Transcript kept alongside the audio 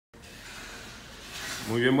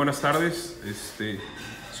Muy bien, buenas tardes. Soy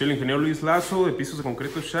el ingeniero I.C Lasso de pisos de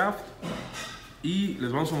concreto shaft y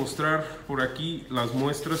les vamos a mostrar por aquí las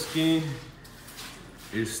muestras que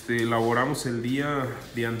elaboramos el día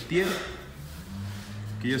de antier,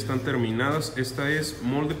 que ya están terminadas. Esta es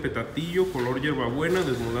molde petatillo color hierbabuena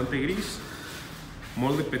desmoldante gris,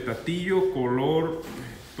 molde petatillo color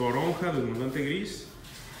toronja desmoldante gris,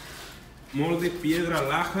 molde piedra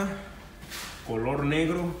laja color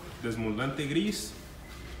negro desmoldante gris,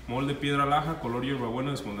 molde piedra laja color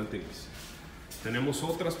hierbabuena desmoldante gris. Tenemos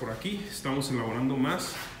otras por aquí, estamos elaborando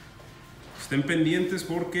más. Estén pendientes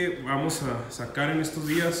porque vamos a sacar en estos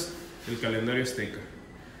días el calendario azteca.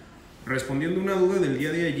 Respondiendo a una duda del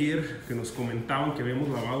día de ayer que nos comentaban que habíamos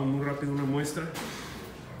lavado muy rápido una muestra,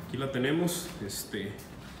 aquí la tenemos.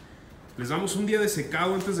 Les damos un día de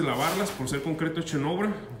secado antes de lavarlas por ser concreto hecho en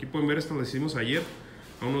obra. Aquí pueden ver, estas las hicimos ayer,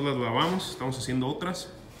 aún no las lavamos, estamos haciendo otras.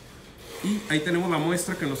 Y ahí tenemos la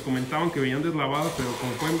muestra que nos comentaban que venían deslavadas, pero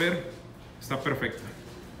como pueden ver está perfecta.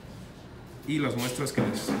 Y las muestras que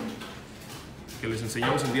les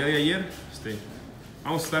enseñamos el día de ayer,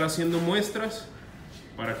 vamos a estar haciendo muestras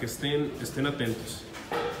para que estén atentos.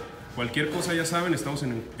 Cualquier cosa, ya saben, estamos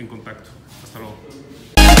en contacto. Hasta luego.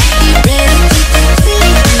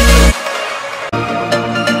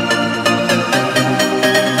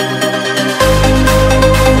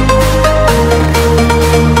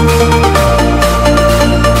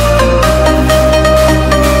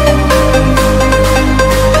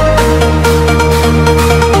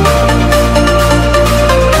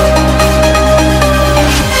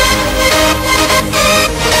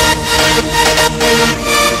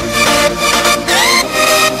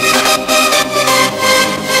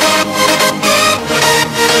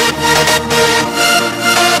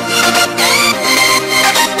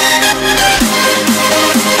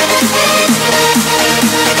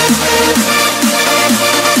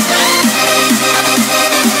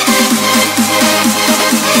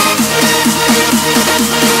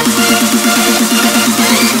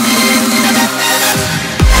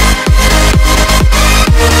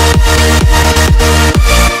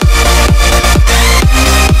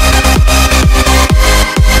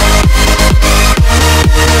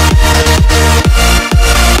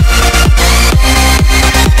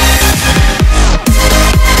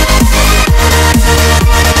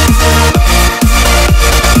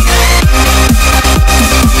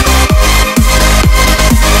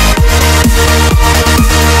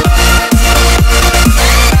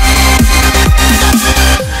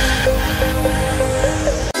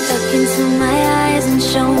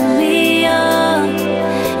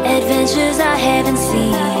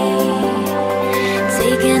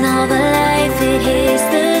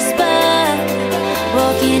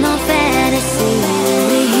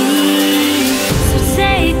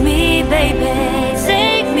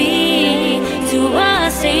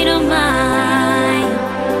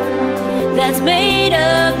 That's made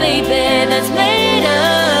up, baby, that's made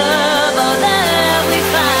up all that we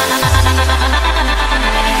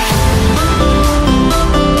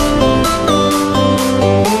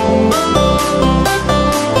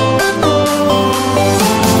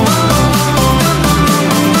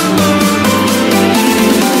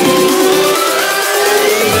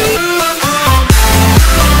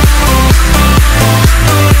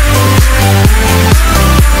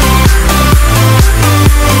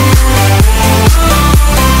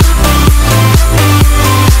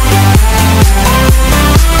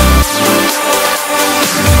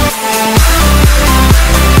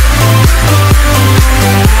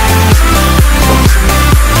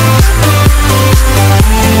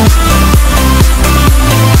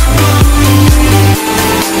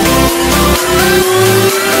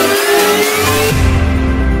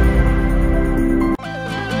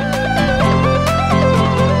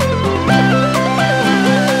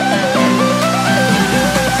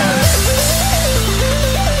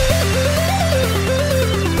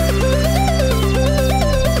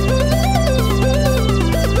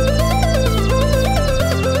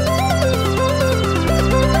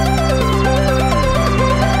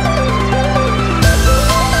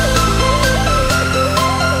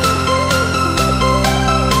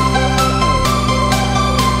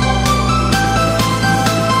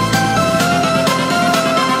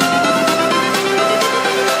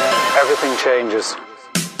changes.